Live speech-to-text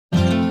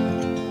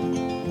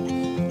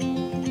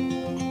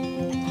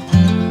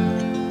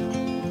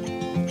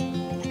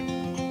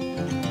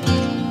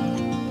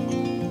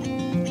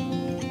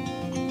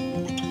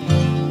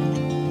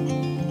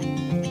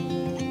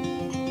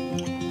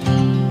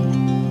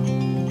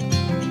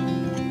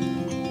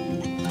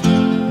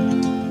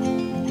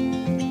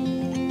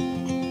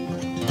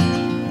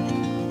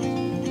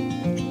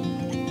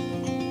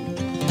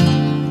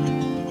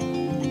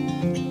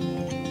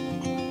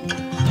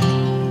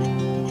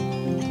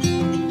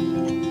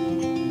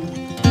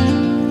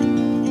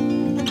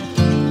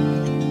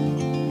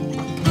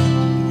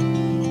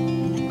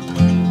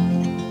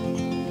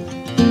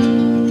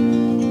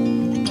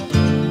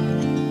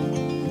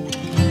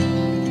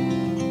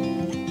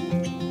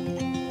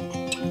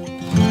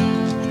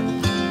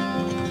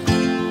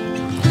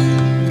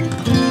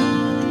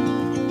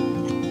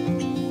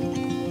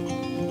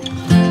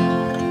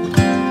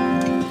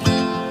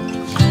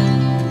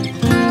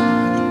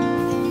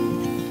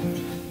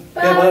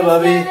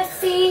Bobby's gonna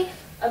see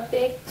a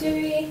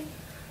victory.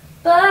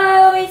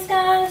 Bobby's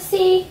gonna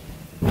see.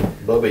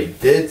 Bobby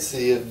did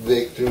see a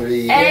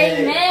victory.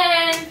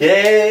 Amen.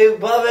 Yay,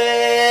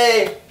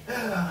 Bobby!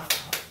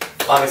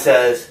 Mommy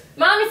says.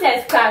 Mommy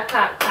says clap,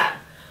 clap, clap.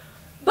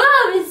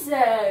 Bobby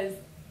says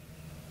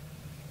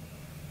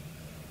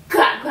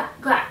clap,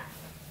 clap, clap.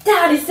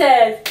 Daddy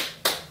says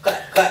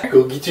Clap, clap.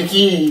 Go get your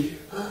key.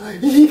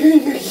 You go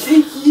get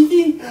your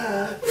key.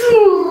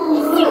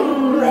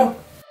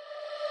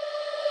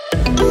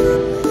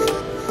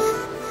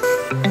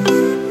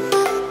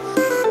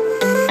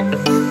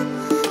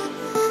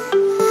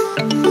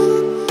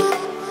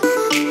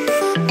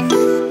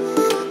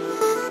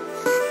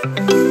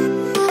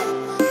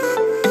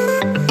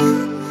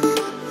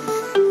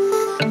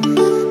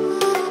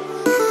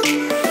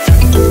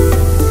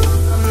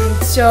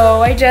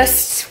 So I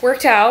just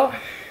worked out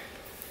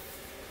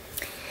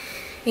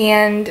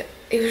and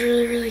it was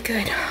really, really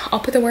good. I'll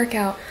put the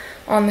workout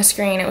on the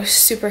screen. It was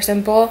super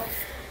simple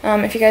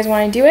if you guys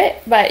want to do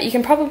it, but you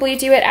can probably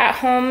do it at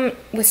home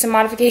with some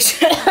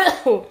modification.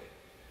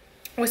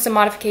 With some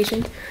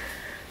modifications.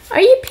 Are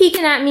you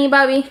peeking at me,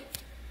 Bobby?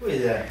 Who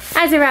is that?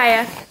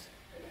 Azariah.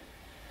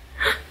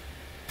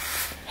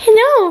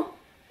 Hello.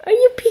 Are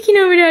you peeking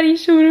over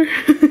Daddy's shoulder?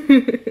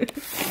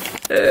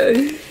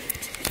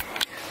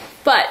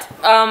 But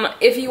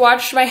if you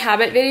watched my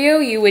habit video,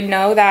 you would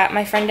know that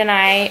my friend and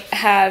I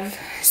have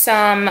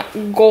some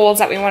goals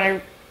that we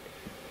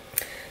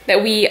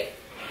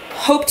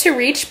hope to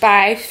reach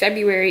by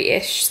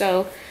February-ish.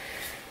 So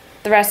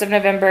the rest of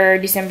November,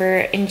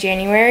 December, and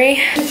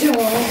January. It's your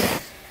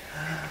moment.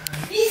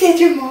 You said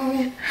your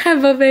moment. Hi,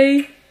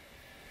 Bobby.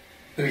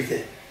 Who is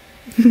it?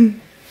 Who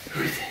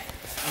is it?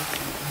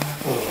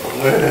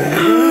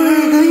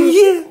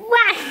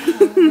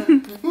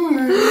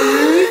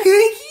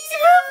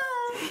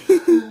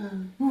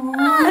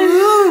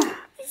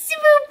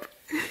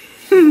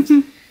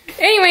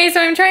 Anyway, so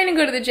I'm trying to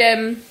go to the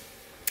gym,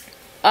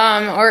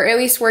 or at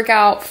least work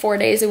out 4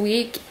 days a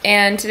week,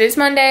 and today's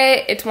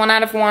Monday. It's 1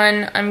 out of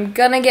 1. I'm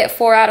gonna get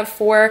 4 out of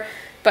 4,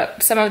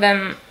 but some of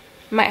them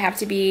might have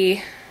to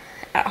be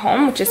at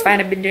home, which is fine.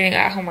 I've been doing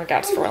at-home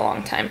workouts for a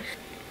long time.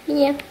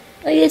 Yeah.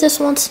 Oh, you just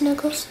want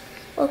snuggles?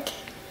 Okay.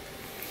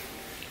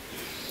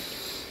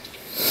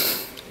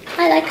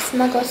 I like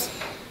snuggles.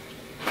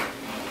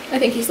 I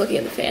think he's looking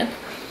at the fan.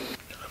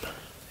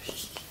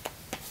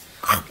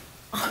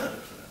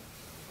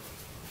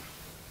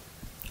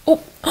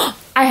 Oh,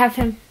 I have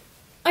him.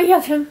 I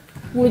have him.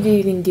 What are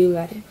you gonna do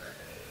about it?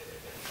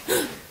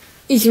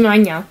 It's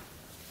mine now.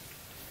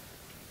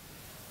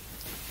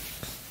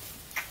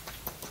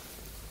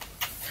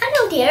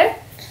 Hello, dear.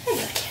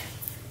 Hello, dear.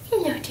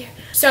 Hello, dear.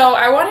 So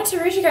I wanted to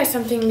read you guys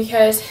something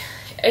because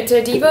it's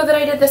a Devo that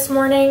I did this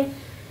morning,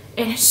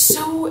 and it's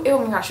so, oh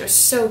my gosh, it was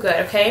so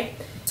good, okay?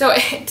 So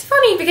it's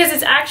funny because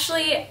it's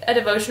actually a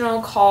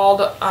devotional called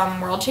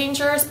World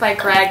Changers by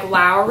Greg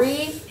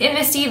Lowry. In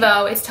this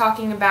Devo, it's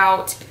talking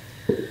about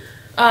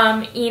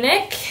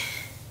Enoch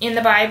in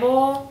the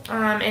Bible,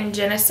 in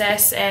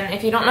Genesis. And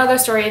if you don't know the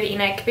story of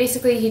Enoch,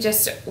 basically he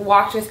just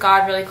walked with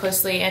God really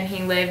closely, and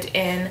he lived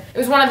in, it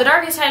was one of the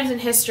darkest times in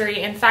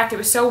history. In fact, it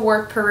was so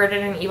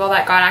perverted and evil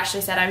that God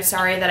actually said, I'm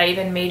sorry that I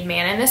even made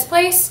man in this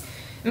place,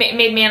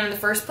 made man in the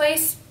first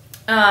place.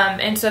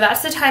 And so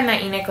that's the time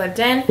that Enoch lived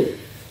in.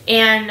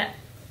 And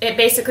it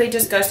basically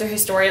just goes through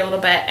his story a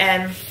little bit,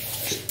 and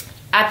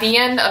at the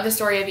end of the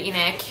story of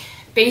Enoch,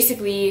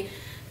 basically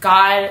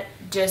God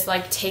just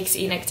like takes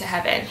Enoch to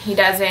heaven. He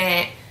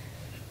doesn't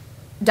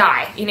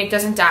die. Enoch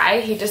doesn't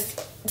die. He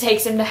just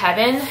takes him to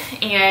heaven,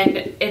 and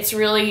it's a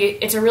really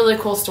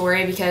cool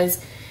story because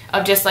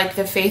of just like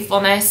the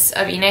faithfulness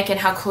of Enoch and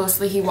how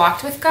closely he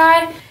walked with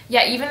God.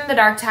 Yeah, even in the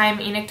dark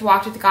time, Enoch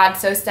walked with God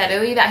so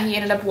steadily that he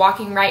ended up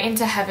walking right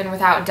into heaven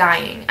without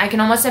dying. I can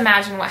almost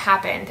imagine what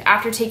happened.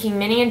 After taking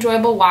many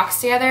enjoyable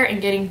walks together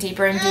and getting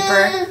deeper and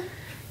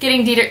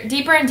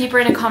deeper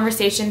into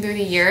conversation through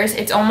the years,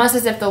 it's almost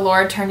as if the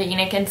Lord turned to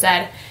Enoch and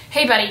said,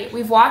 hey buddy,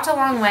 we've walked a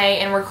long way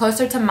and we're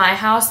closer to my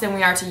house than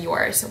we are to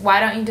yours. Why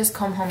don't you just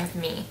come home with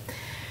me?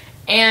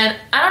 And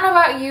I don't know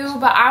about you,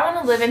 but I want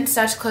to live in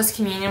such close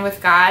communion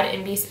with God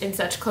and be in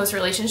such close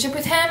relationship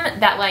with him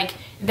that like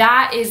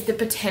that is the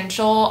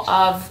potential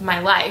of my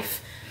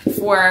life,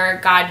 for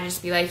God to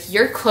just be like,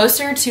 you're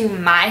closer to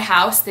my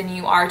house than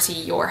you are to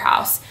your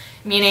house.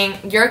 Meaning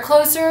you're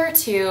closer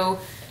to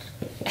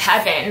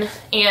heaven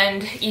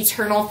and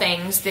eternal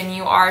things than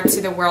you are to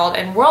the world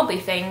and worldly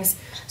things.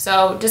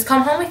 So just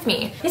come home with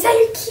me. Is that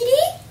your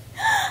kitty?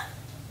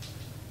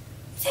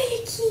 Is that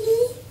your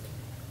kitty?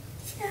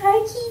 Hi,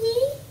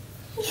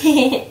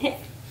 kitty.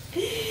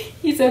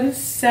 He's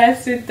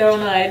obsessed with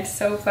Donut. It's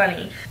so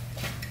funny.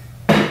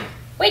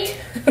 Wait.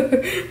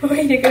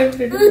 Wait, I gotta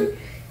put it down.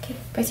 Okay,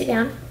 press it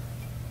down.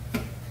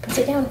 Press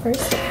it down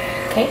first.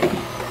 Okay.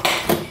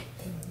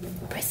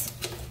 Press.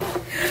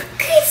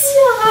 Good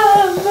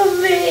job,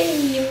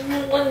 mommy. You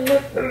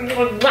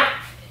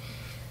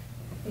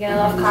gonna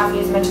love coffee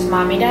as much as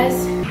mommy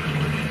does?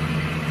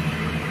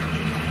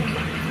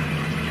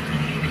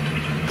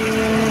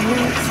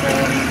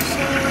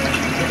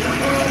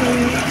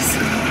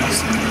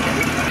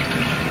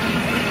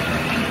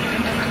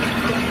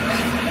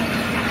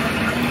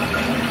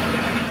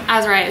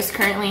 Azariah is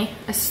currently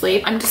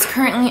asleep. I'm just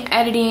currently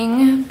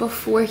editing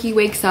before he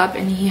wakes up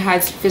and he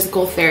has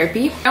physical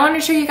therapy. I wanted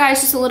to show you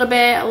guys just a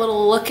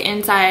little look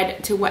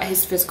inside to what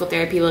his physical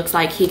therapy looks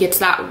like. He gets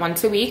that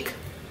once a week.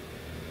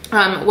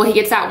 Well, he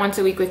gets that once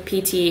a week with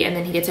PT, and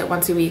then he gets it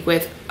once a week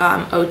with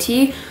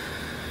OT.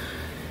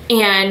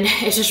 And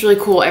it's just really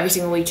cool every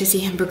single week to see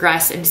him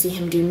progress and to see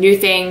him do new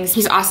things.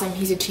 He's awesome,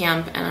 he's a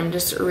champ, and I'm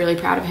just really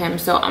proud of him.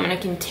 So I'm gonna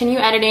continue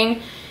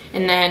editing,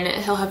 and then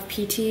he'll have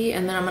PT,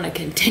 and then I'm gonna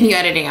continue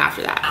editing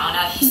after that. Now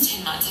that he's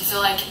 10 months, I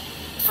feel like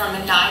from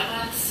 9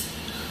 months,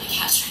 my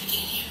cat's trying to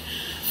get in here.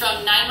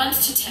 From 9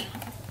 months to 10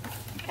 months.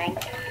 Thank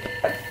you.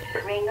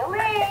 Ring a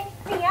ring,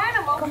 the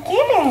animal. Go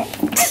get it.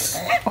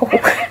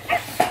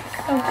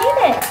 Go get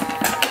it.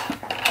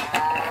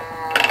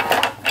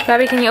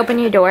 Bobby, can you open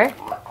your door?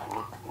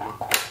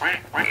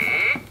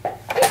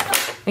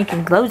 We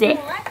can close it.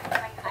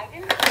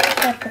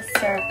 Got the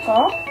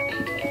circle.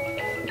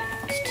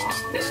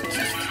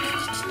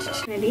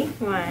 Ready?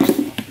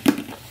 1.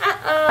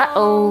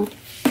 Uh-oh.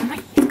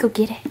 Let's go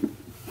get it.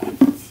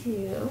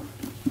 2.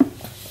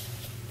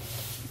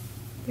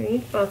 3.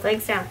 Both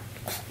legs down.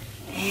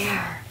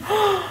 There.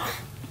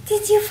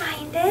 Did you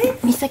find it?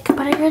 He's like,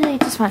 but I really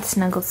just want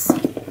snuggles.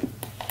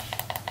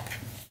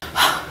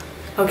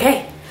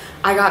 Okay,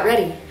 I got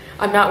ready.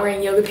 I'm not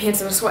wearing yoga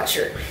pants and a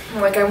sweatshirt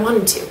like I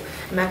wanted to.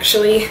 I'm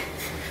actually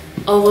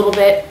a little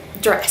bit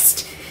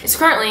dressed. It's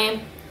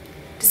currently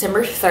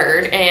December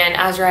 3rd, and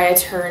Azariah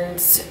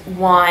turns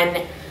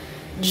 1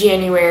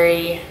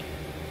 January.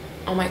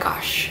 Oh my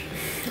gosh.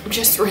 I'm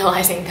just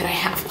realizing that I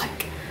have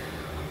like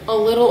a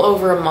little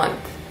over a month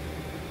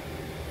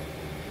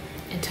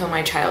until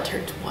my child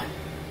turns 1.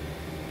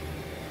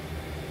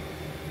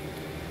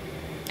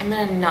 I'm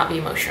gonna not be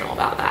emotional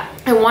about that.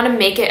 I want to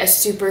make it a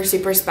super,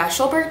 super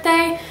special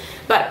birthday,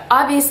 but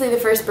obviously the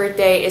first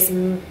birthday is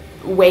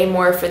way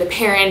more for the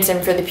parents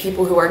and for the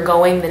people who are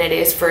going than it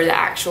is for the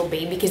actual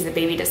baby, because the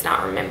baby does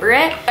not remember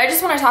it. I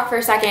just want to talk for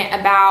a second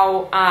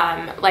about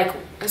like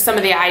some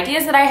of the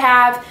ideas that I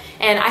have,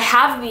 and I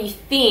have the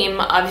theme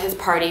of his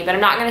party, but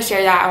I'm not going to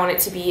share that. I want it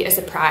to be a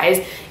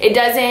surprise.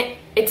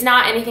 It's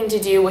not anything to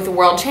do with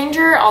World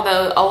Changer,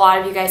 although a lot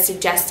of you guys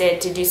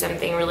suggested to do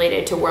something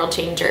related to World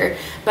Changer,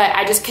 but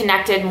I just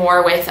connected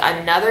more with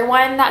another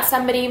one that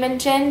somebody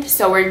mentioned,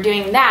 so we're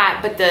doing that,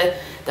 but the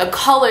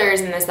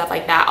colors and the stuff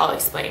like that I'll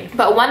explain.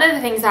 But one of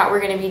the things that we're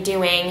going to be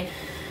doing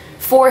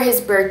for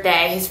his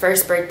birthday, his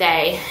first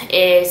birthday,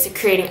 is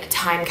creating a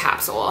time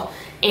capsule.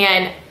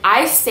 And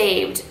I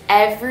saved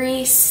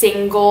every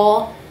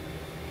single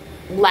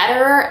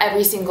letter,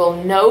 every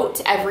single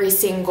note, every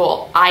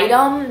single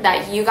item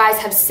that you guys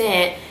have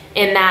sent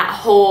in that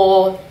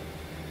whole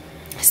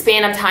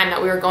span of time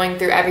that we were going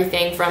through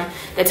everything from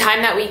the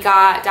time that we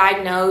got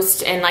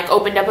diagnosed and like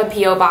opened up a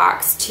PO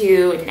box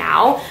to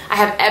now. I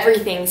have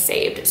everything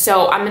saved.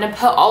 So I'm gonna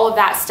put all of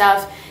that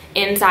stuff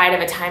inside of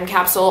a time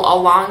capsule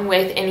along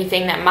with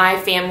anything that my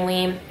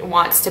family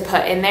wants to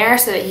put in there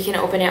so that he can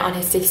open it on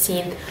his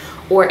 16th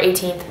or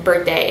 18th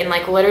birthday and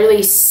like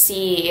literally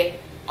see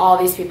all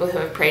these people who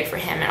have prayed for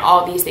him and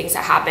all these things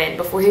that happened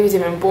before he was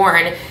even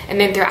born and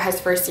then throughout his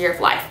first year of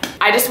life.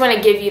 I just want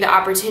to give you the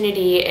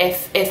opportunity,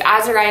 if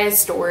Azariah's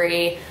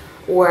story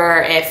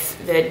or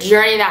if the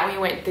journey that we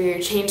went through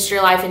changed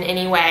your life in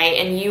any way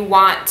and you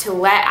want to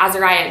let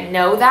Azariah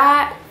know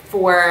that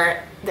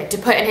to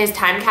put in his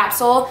time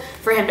capsule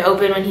for him to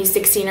open when he's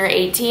 16 or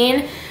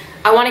 18,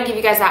 I want to give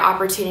you guys that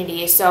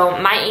opportunity. So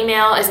my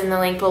email is in the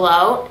link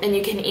below, and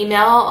you can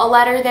email a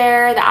letter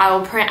there that I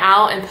will print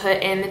out and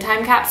put in the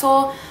time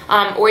capsule,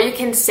 or you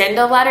can send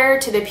a letter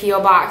to the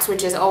PO box,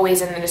 which is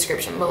always in the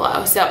description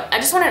below. So I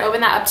just wanted to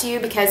open that up to you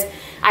because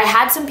I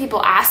had some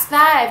people ask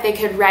that if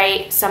they could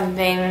write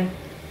something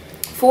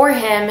for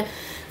him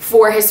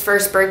for his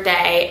first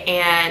birthday,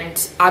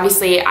 and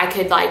obviously I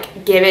could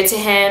like give it to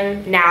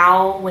him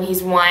now when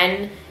he's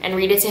 1 and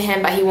read it to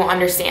him, but he won't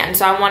understand.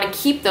 So I want to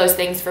keep those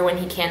things for when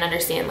he can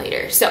understand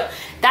later. So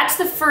that's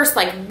the first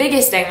like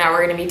biggest thing that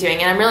we're going to be doing,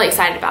 and I'm really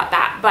excited about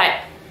that.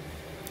 But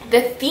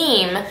the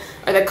theme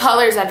or the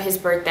colors of his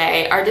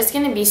birthday are just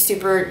going to be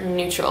super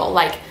neutral,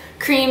 like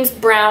creams,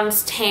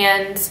 browns,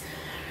 tans,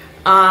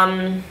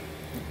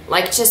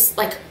 like just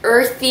like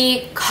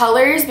earthy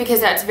colors, because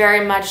that's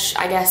very much,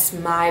 I guess,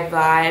 my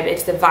vibe.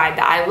 It's the vibe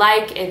that I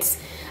like.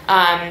 It's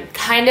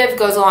kind of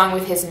goes along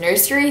with his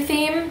nursery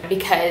theme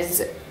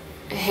because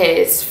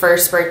his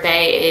first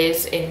birthday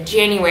is in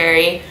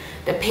January.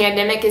 The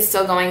pandemic is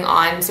still going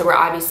on, so we're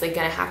obviously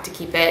gonna have to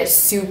keep it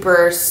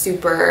super,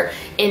 super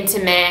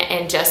intimate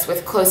and just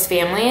with close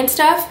family and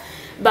stuff.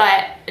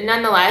 But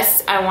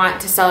nonetheless, I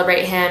want to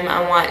celebrate him.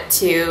 I want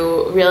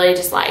to really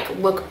just like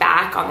look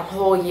back on the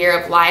whole year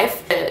of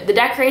life. The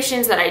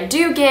decorations that I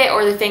do get,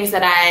 or the things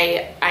that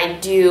I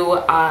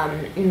do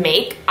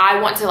make,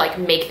 I want to like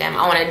make them.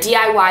 I want to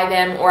DIY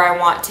them, or I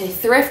want to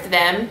thrift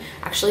them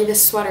Actually,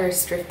 this sweater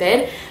is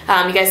thrifted.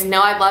 You guys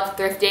know I love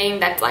thrifting.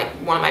 That's like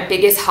one of my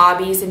biggest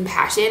hobbies and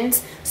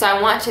passions. So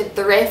I want to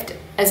thrift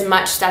as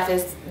much stuff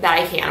as that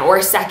I can,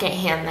 or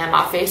secondhand them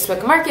off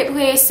Facebook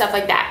Marketplace, stuff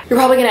like that. You're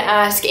probably gonna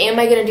ask, am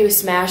I gonna do a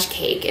smash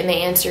cake? And the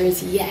answer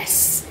is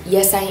yes.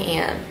 Yes, I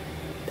am.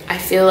 I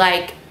feel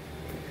like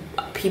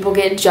people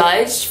get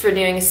judged for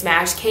doing a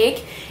smash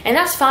cake, and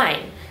that's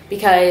fine,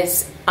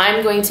 because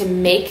I'm going to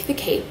make the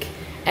cake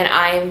and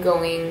I am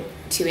going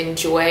to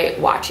enjoy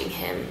watching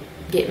him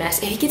get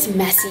messy. He gets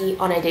messy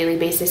on a daily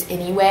basis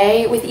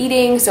anyway with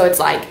eating, so it's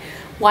like,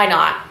 why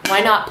not? Why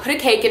not put a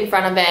cake in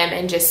front of him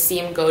and just see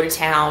him go to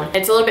town?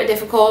 It's a little bit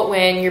difficult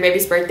when your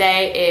baby's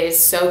birthday is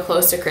so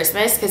close to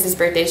Christmas, because his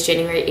birthday is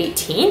January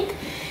 18th.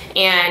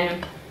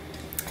 And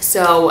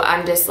so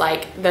I'm just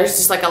like, there's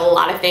just like a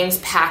lot of things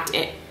packed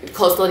in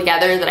closely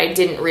together that I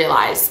didn't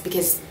realize,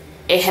 because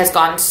it has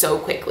gone so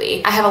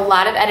quickly. I have a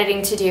lot of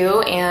editing to do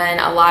and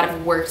a lot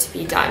of work to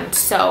be done.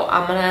 So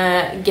I'm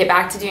gonna get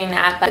back to doing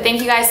that. But thank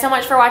you guys so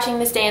much for watching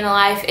this day in the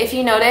life. If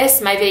you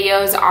notice, my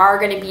videos are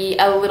gonna be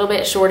a little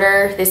bit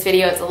shorter. This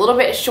video is a little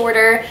bit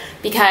shorter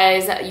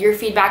because your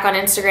feedback on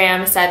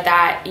Instagram said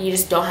that you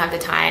just don't have the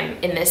time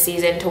in this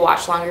season to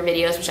watch longer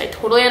videos, which I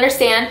totally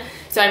understand.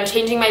 So I'm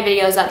changing my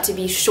videos up to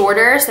be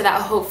shorter so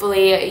that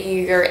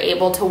hopefully you're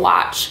able to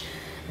watch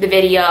the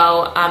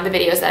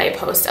videos that I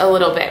post a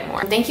little bit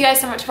more. Thank you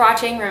guys so much for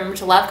watching. Remember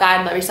to love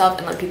God, love yourself,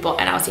 and love people,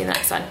 and I'll see you in the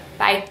next one.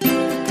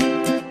 Bye.